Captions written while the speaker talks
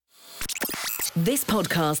This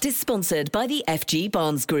podcast is sponsored by the FG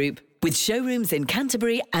Barnes Group, with showrooms in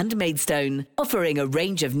Canterbury and Maidstone, offering a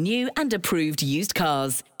range of new and approved used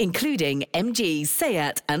cars, including MG,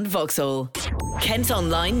 Seat and Vauxhall. Kent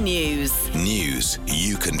Online News. News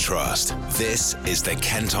you can trust. This is the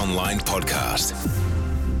Kent Online Podcast.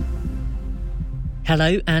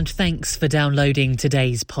 Hello and thanks for downloading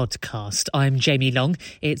today's podcast. I'm Jamie Long.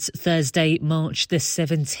 It's Thursday, March the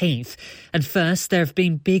 17th. And first, there have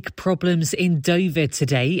been big problems in Dover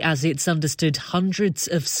today, as it's understood hundreds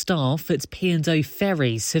of staff at P&O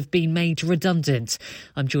Ferries have been made redundant.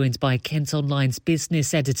 I'm joined by Kent Online's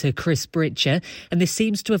business editor, Chris Britcher, and this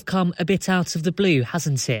seems to have come a bit out of the blue,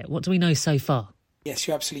 hasn't it? What do we know so far? Yes,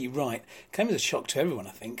 you're absolutely right. It came as a shock to everyone,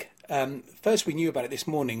 I think. First we knew about it this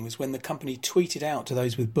morning was when the company tweeted out to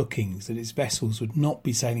those with bookings that its vessels would not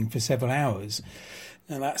be sailing for several hours.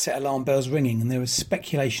 Now that set alarm bells ringing, and there was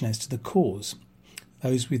speculation as to the cause.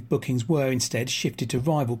 Those with bookings were instead shifted to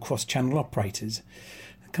rival cross-channel operators.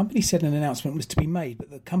 The company said an announcement was to be made, but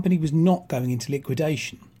the company was not going into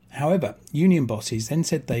liquidation. However, union bosses then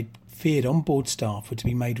said they feared on-board staff were to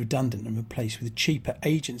be made redundant and replaced with a cheaper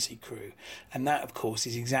agency crew. And that, of course,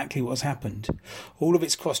 is exactly what's happened. All of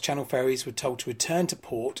its cross-channel ferries were told to return to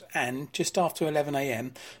port, and just after 11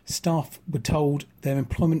 a.m, staff were told their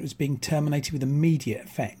employment was being terminated with immediate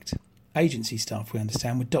effect. Agency staff, we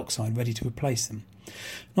understand, were dockside ready to replace them.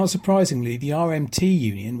 Not surprisingly, the RMT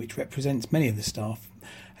union, which represents many of the staff,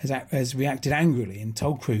 has reacted angrily and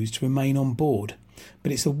told crews to remain on board.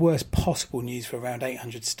 But it's the worst possible news for around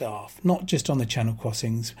 800 staff, not just on the Channel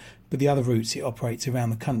crossings, but the other routes it operates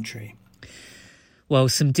around the country. Well,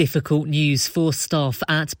 some difficult news for staff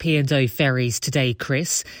at P&O Ferries today,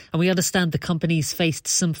 Chris, and we understand the company's faced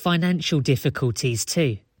some financial difficulties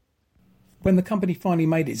too. When the company finally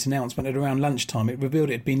made its announcement at around lunchtime, it revealed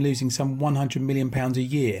it had been losing some £100 million a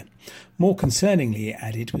year. More concerningly, it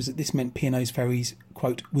added, was that this meant P&O's Ferries,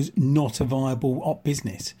 quote, was not a viable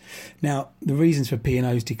business. Now, the reasons for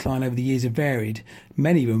P&O's decline over the years have varied.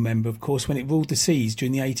 Many remember, of course, when it ruled the seas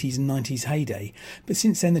during the 80s and 90s heyday. But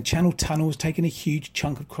since then, the Channel Tunnel has taken a huge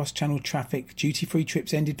chunk of cross-channel traffic, duty-free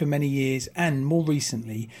trips ended for many years, and more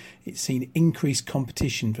recently, it's seen increased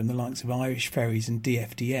competition from the likes of Irish Ferries and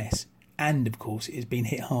DFDS. And, of course, it has been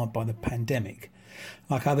hit hard by the pandemic.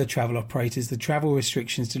 Like other travel operators, the travel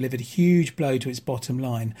restrictions delivered a huge blow to its bottom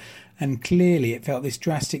line, and clearly it felt this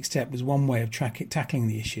drastic step was one way of tackling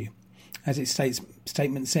the issue. As its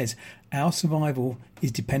statement says, our survival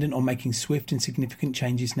is dependent on making swift and significant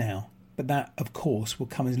changes now. But that, of course, will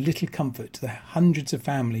come as little comfort to the hundreds of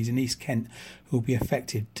families in East Kent who will be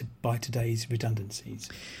affected by today's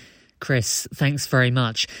redundancies. Chris, thanks very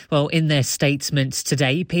much. Well, in their statement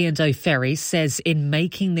today, P&O Ferries says in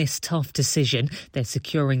making this tough decision, they're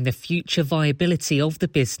securing the future viability of the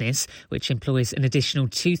business, which employs an additional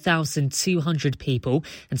 2,200 people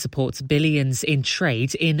and supports billions in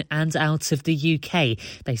trade in and out of the UK.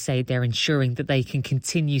 They say they're ensuring that they can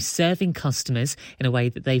continue serving customers in a way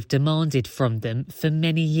that they've demanded from them for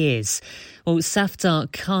many years. Well, Safdar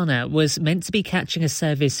Khana was meant to be catching a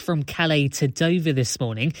service from Calais to Dover this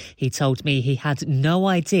morning. He told me he had no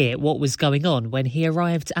idea what was going on when he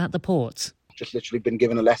arrived at the port. Just literally been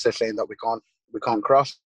given a letter saying that we can't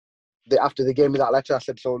cross. After they gave me that letter, I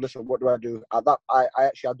said, so listen, what do I do? At that, I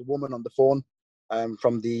actually had the woman on the phone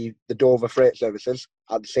from the Dover Freight Services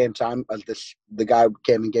at the same time as the guy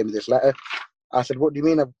came and gave me this letter. I said, what do you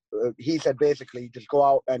mean? He said, basically, just go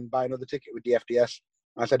out and buy another ticket with DFDS.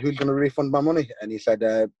 I said, who's going to refund my money? And he said,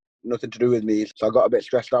 nothing to do with me. So I got a bit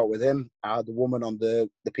stressed out with him. I had the woman on the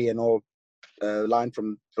P&O line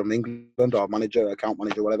from England, or manager, account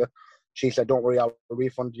manager, whatever. She said, don't worry, I'll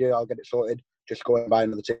refund you. I'll get it sorted. Just go and buy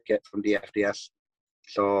another ticket from DFDS.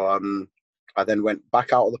 So I then went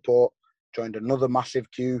back out of the port, joined another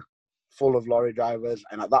massive queue full of lorry drivers.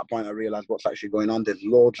 And at that point, I realised what's actually going on. There's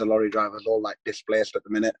loads of lorry drivers all like displaced at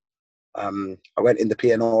the minute. I went in the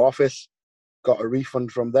P&O office, got a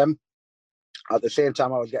refund from them. At the same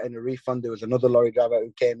time I was getting a refund, there was another lorry driver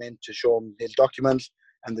who came in to show him his documents,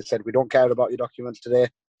 and they said, we don't care about your documents today,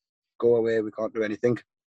 go away, we can't do anything.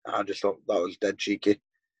 I just thought that was dead cheeky.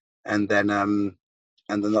 And then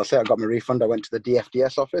that's it. I got my refund. I went to the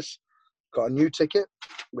DFDS office, got a new ticket,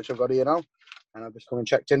 which I've got here now, and I've just come and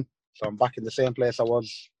checked in. So I'm back in the same place I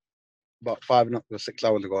was about 5 or 6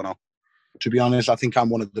 hours ago now. To be honest, I think I'm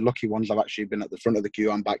one of the lucky ones. I've actually been at the front of the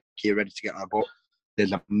queue. I'm back here ready to get on a boat.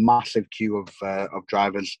 There's a massive queue of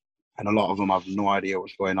drivers, and a lot of them have no idea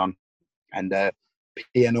what's going on. And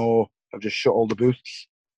P&O have just shut all the booths,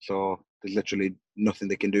 so there's literally nothing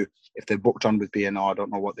they can do. If they're booked on with P&O, I don't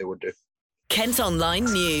know what they would do. Kent Online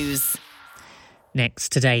News.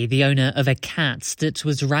 Next today, the owner of a cat that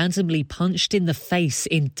was randomly punched in the face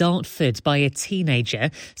in Dartford by a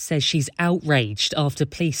teenager says she's outraged after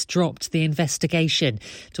police dropped the investigation.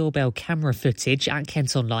 Doorbell camera footage at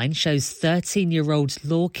Kent Online shows 13-year-old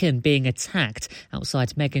Lorcan being attacked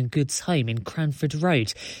outside Megan Good's home in Cranford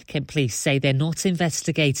Road. Kent police say they're not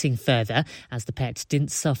investigating further as the pet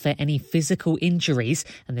didn't suffer any physical injuries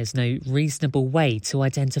and there's no reasonable way to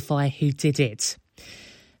identify who did it.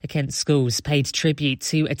 The Kent schools paid tribute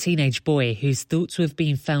to a teenage boy who's thought to have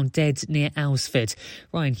been found dead near Alresford.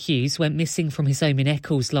 Ryan Hughes went missing from his home in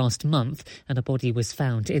Eccles last month and a body was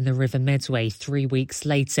found in the River Medway 3 weeks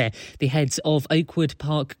later. The head of Oakwood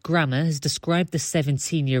Park Grammar has described the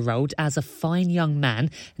 17-year-old as a fine young man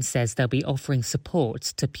and says they'll be offering support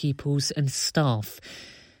to pupils and staff.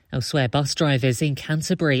 Elsewhere, bus drivers in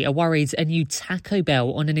Canterbury are worried a new Taco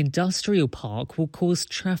Bell on an industrial park will cause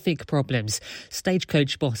traffic problems.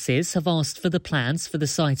 Stagecoach bosses have asked for the plans for the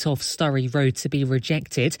site off Sturry Road to be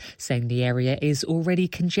rejected, saying the area is already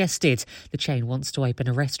congested. The chain wants to open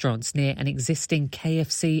a restaurant near an existing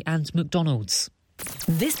KFC and McDonald's.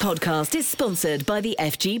 This podcast is sponsored by the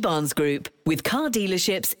FG Barnes Group, with car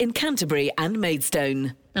dealerships in Canterbury and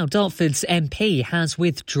Maidstone. Now, Dartford's MP has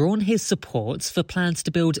withdrawn his support for plans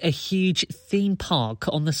to build a huge theme park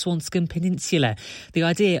on the Swanscombe Peninsula. The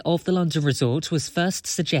idea of the London resort was first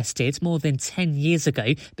suggested more than 10 years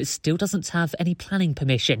ago, but still doesn't have any planning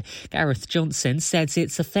permission. Gareth Johnson says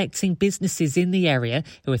it's affecting businesses in the area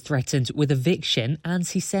who are threatened with eviction, and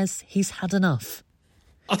he says he's had enough.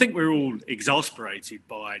 I think we're all exasperated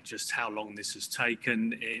by just how long this has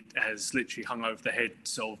taken. It has literally hung over the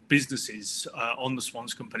heads of businesses on the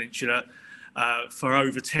Swanscombe Peninsula for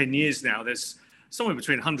over 10 years now. There's somewhere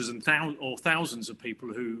between hundreds and thousands of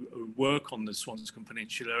people who work on the Swanscombe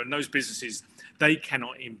Peninsula, and those businesses, they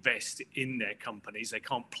cannot invest in their companies. They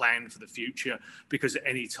can't plan for the future because at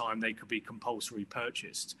any time they could be compulsory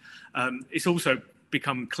purchased. It's also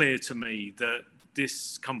become clear to me that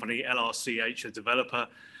this company, LRCH, a developer,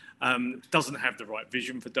 doesn't have the right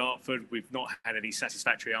vision for Dartford. We've not had any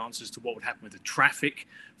satisfactory answers to what would happen with the traffic,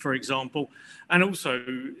 for example. And also,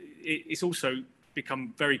 it's also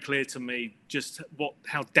become very clear to me just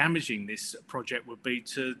how damaging this project would be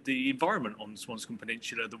to the environment on the Swanscombe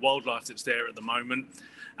Peninsula, the wildlife that's there at the moment.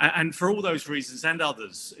 And for all those reasons and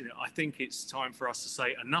others, I think it's time for us to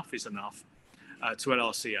say enough is enough. To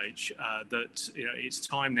LRCH, that it's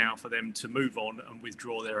time now for them to move on and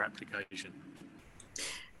withdraw their application.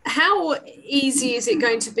 How easy is it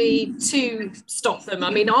going to be to stop them? I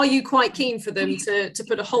mean, are you quite keen for them to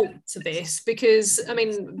put a halt to this? Because, I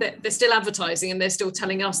mean, they're still advertising and they're still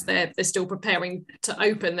telling us they're still preparing to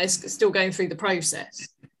open. They're still going through the process.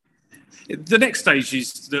 The next stage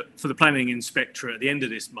is that for the planning inspector at the end of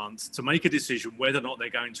this month to make a decision whether or not they're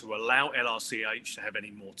going to allow LRCH to have any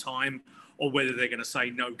more time or whether they're going to say,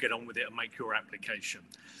 no, get on with it and make your application.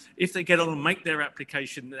 If they get on and make their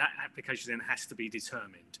application, that application then has to be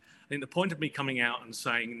determined. I think the point of me coming out and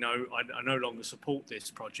saying, no, I no longer support this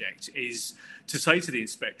project is to say to the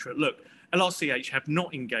inspectorate, look, LRCH have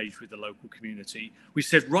not engaged with the local community. We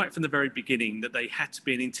said right from the very beginning that they had to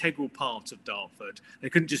be an integral part of Dartford. They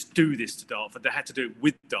couldn't just do this to Dartford. They had to do it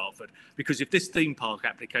with Dartford. Because if this theme park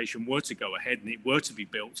application were to go ahead and it were to be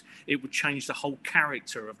built, it would change the whole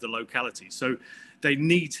character of the locality. So they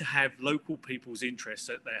need to have local people's interests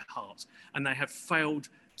at their heart. And they have failed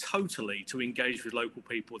totally to engage with local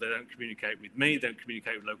people. They don't communicate with me, they don't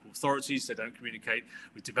communicate with local authorities, they don't communicate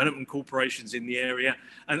with development corporations in the area.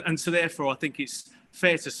 And so therefore I think it's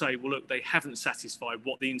fair to say, well, look, they haven't satisfied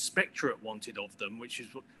what the inspectorate wanted of them, which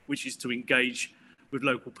is to engage with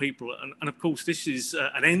local people. And of course, this is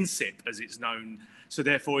an NSIP, as it's known. So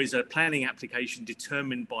therefore is a planning application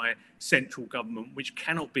determined by central government, which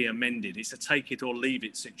cannot be amended. It's a take it or leave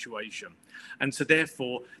it situation. And so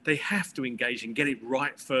therefore they have to engage and get it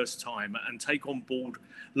right first time and take on board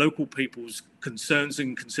local people's concerns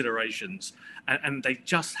and considerations. And they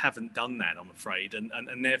just haven't done that, I'm afraid. And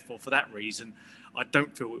therefore, for that reason, I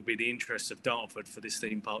don't feel it would be the interests of Dartford for this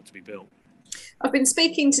theme park to be built. I've been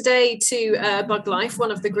speaking today to Buglife,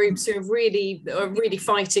 one of the groups who are really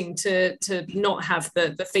fighting to not have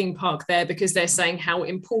the theme park there because they're saying how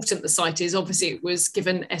important the site is. Obviously, it was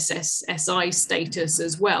given SSSI status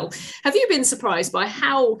as well. Have you been surprised by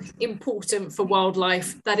how important for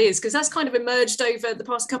wildlife that is? Because that's kind of emerged over the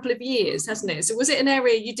past couple of years, hasn't it? So was it an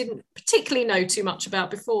area you didn't particularly know too much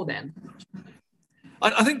about before then?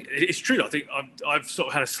 I think it's true. I think I've sort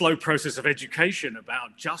of had a slow process of education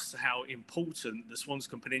about just how important the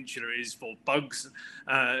Swanscombe Peninsula is for bugs.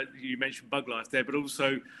 You mentioned Buglife there, but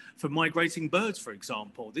also for migrating birds, for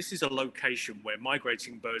example. This is a location where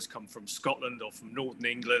migrating birds come from Scotland or from Northern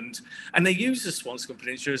England, and they use the Swanscombe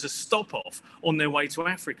Peninsula as a stop-off on their way to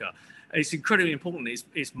Africa. It's incredibly important.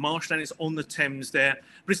 It's marshland, it's on the Thames there,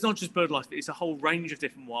 but it's not just bird life, it's a whole range of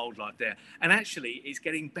different wildlife there. And actually, it's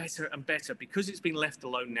getting better and better because it's been left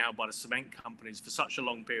alone now by the cement companies for such a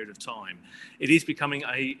long period of time. It is becoming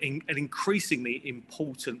an increasingly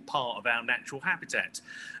important part of our natural habitat.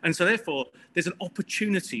 And so therefore, there's an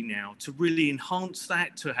opportunity now to really enhance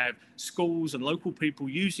that, to have schools and local people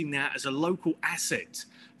using that as a local asset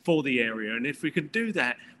for the area. And if we can do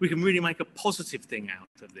that, we can really make a positive thing out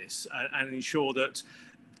of this and ensure that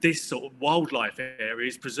this sort of wildlife area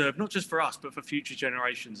is preserved, not just for us, but for future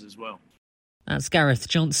generations as well. That's Gareth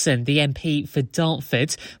Johnson, the MP for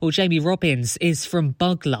Dartford. Well, Jamie Robbins is from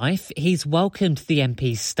Buglife. He's welcomed the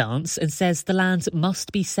MP's stance and says the land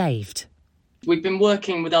must be saved. We've been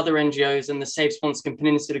working with other NGOs and the Save Swanscombe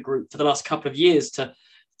Peninsula group for the last couple of years to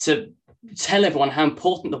tell everyone how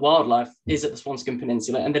important the wildlife is at the Swanscombe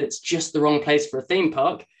Peninsula and that it's just the wrong place for a theme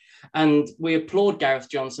park. And we applaud Gareth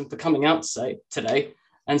Johnson for coming out today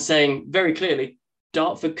and saying very clearly,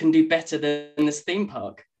 Dartford can do better than this theme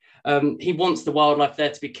park. He wants the wildlife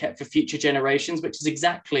there to be kept for future generations, which is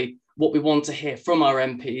exactly what we want to hear from our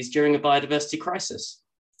MPs during a biodiversity crisis.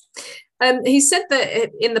 He said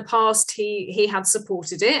that in the past he had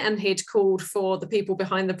supported it and he'd called for the people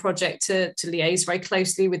behind the project to liaise very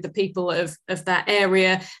closely with the people of that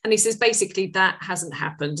area. And he says basically that hasn't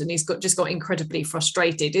happened and he's just got incredibly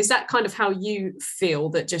frustrated. Is that kind of how you feel,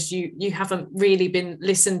 that just you haven't really been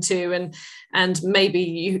listened to and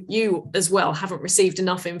maybe you as well haven't received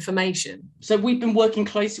enough information? So we've been working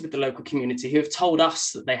closely with the local community who have told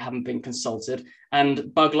us that they haven't been consulted, and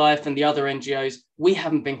Buglife and the other NGOs, we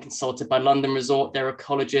haven't been consulted by London Resort, their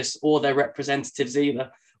ecologists or their representatives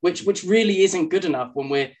either, which really isn't good enough when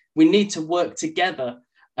we need to work together.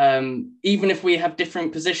 Even if we have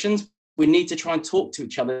different positions, we need to try and talk to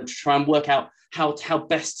each other to try and work out how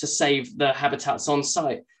best to save the habitats on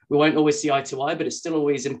site. We won't always see eye to eye, but it's still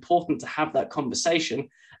always important to have that conversation.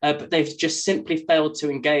 But they've just simply failed to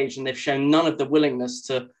engage, and they've shown none of the willingness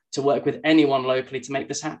to work with anyone locally to make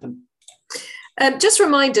this happen. Just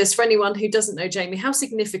remind us, for anyone who doesn't know, Jamie, how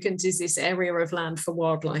significant is this area of land for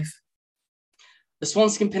wildlife? The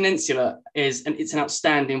Swanscombe Peninsula it's an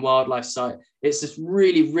outstanding wildlife site. It's this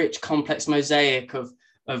really rich, complex mosaic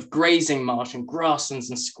of grazing marsh and grasslands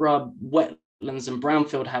and scrub, wetlands and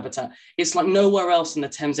brownfield habitat. It's like nowhere else in the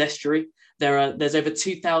Thames estuary. There's over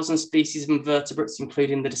 2,000 species of invertebrates,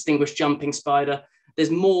 including the distinguished jumping spider. There's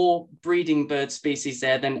more breeding bird species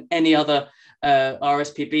there than any other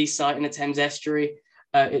RSPB site in the Thames estuary.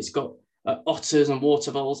 It's got otters and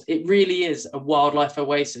water voles. It really is a wildlife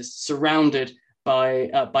oasis surrounded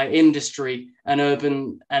by industry and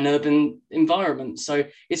urban environment. So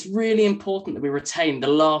it's really important that we retain the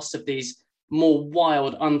last of these more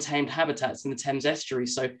wild, untamed habitats in the Thames estuary.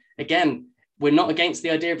 So again, we're not against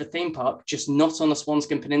the idea of a theme park, just not on the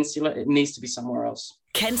Swanscombe Peninsula. It needs to be somewhere else.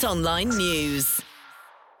 Kent Online News.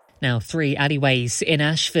 Now, 3 alleyways in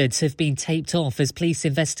Ashford have been taped off as police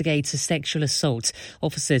investigate a sexual assault.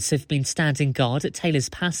 Officers have been standing guard at Taylor's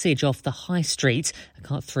Passage off the High Street, a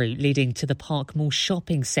cut-through leading to the Park Mall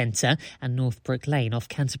shopping centre, and Northbrook Lane off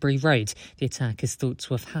Canterbury Road. The attack is thought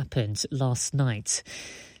to have happened last night.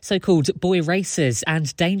 So-called boy racers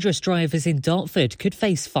and dangerous drivers in Dartford could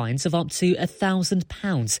face fines of up to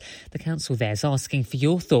 £1,000. The council there is asking for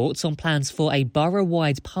your thoughts on plans for a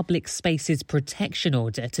borough-wide public spaces protection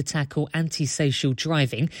order to tackle antisocial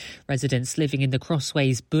driving. Residents living in the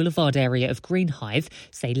Crossways Boulevard area of Greenhive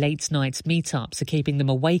say late-night meetups are keeping them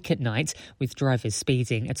awake at night, with drivers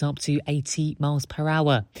speeding at up to 80 miles per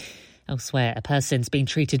hour. Elsewhere, a person's been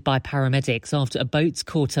treated by paramedics after a boat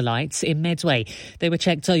caught alight in Medway. They were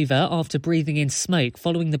checked over after breathing in smoke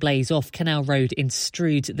following the blaze off Canal Road in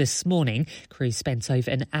Strood this morning. Crews spent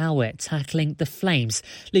over an hour tackling the flames.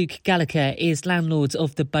 Luke Gallagher is landlord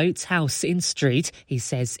of the Boat House in Strood. He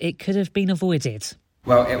says it could have been avoided.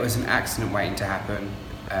 Well, it was an accident waiting to happen.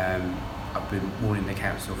 I've been warning the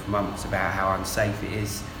council for months about how unsafe it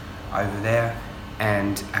is over there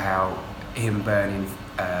and how him burning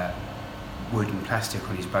wood and plastic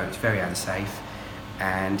on his boat is very unsafe,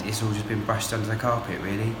 and it's all just been brushed under the carpet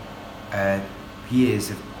really.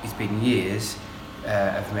 It's been years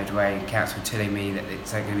of Medway Council telling me that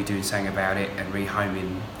they're going to be doing something about it and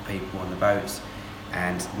rehoming people on the boats,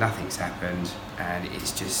 and nothing's happened, and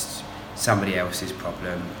it's just somebody else's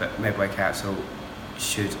problem. But Medway Council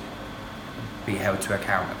should be held to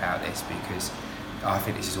account about this, because I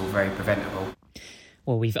think this is all very preventable.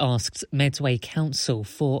 Well, we've asked Medway Council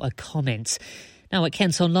for a comment. Now at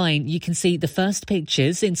Kent Online, you can see the first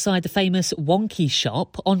pictures inside the famous Wonky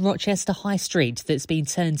shop on Rochester High Street that's been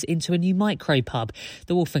turned into a new micro-pub.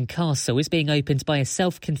 The Wolf and Castle is being opened by a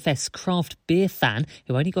self-confessed craft beer fan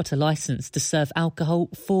who only got a licence to serve alcohol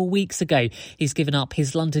 4 weeks ago. He's given up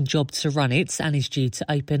his London job to run it and is due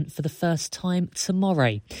to open for the first time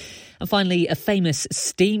tomorrow. And finally, a famous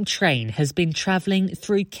steam train has been travelling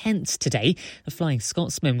through Kent today. The Flying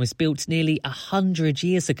Scotsman was built nearly 100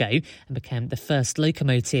 years ago and became the first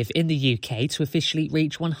locomotive in the UK to officially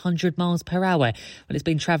reach 100 miles per hour. Well, it's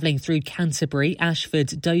been travelling through Canterbury,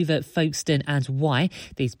 Ashford, Dover, Folkestone and Wye.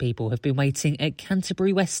 These people have been waiting at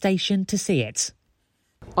Canterbury West Station to see it.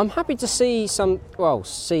 I'm happy to see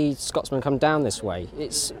Scotsman come down this way.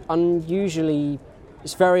 It's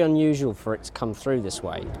very unusual for it to come through this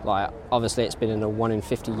way. Like, obviously it's been in a 1 in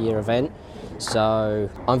 50 year event, so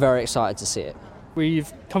I'm very excited to see it.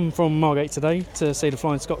 We've come from Margate today to see the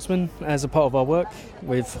Flying Scotsman as a part of our work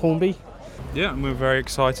with Hornby. Yeah, and we're very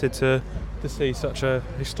excited to see such a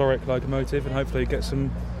historic locomotive and hopefully get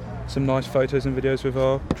some nice photos and videos with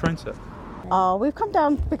our train set. We've come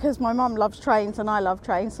down because my mum loves trains and I love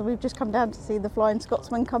trains, so we've just come down to see the Flying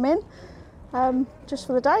Scotsman come in. Just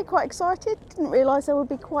for the day, quite excited. Didn't realise there would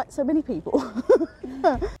be quite so many people.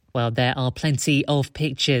 Well, there are plenty of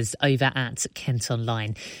pictures over at Kent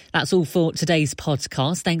Online. That's all for today's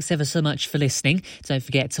podcast. Thanks ever so much for listening. Don't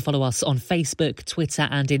forget to follow us on Facebook, Twitter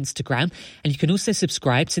and Instagram. And you can also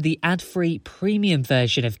subscribe to the ad-free premium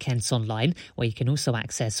version of Kent Online, where you can also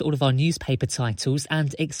access all of our newspaper titles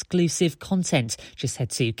and exclusive content. Just head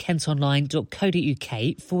to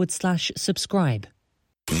kentonline.co.uk/subscribe.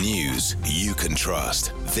 News you can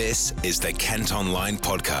trust. This is the Kent Online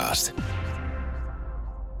Podcast.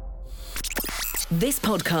 This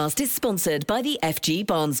podcast is sponsored by the FG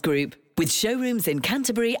Barnes Group, with showrooms in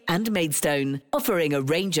Canterbury and Maidstone, offering a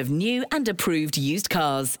range of new and approved used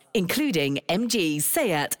cars, including MG,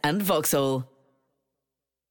 Seat and Vauxhall.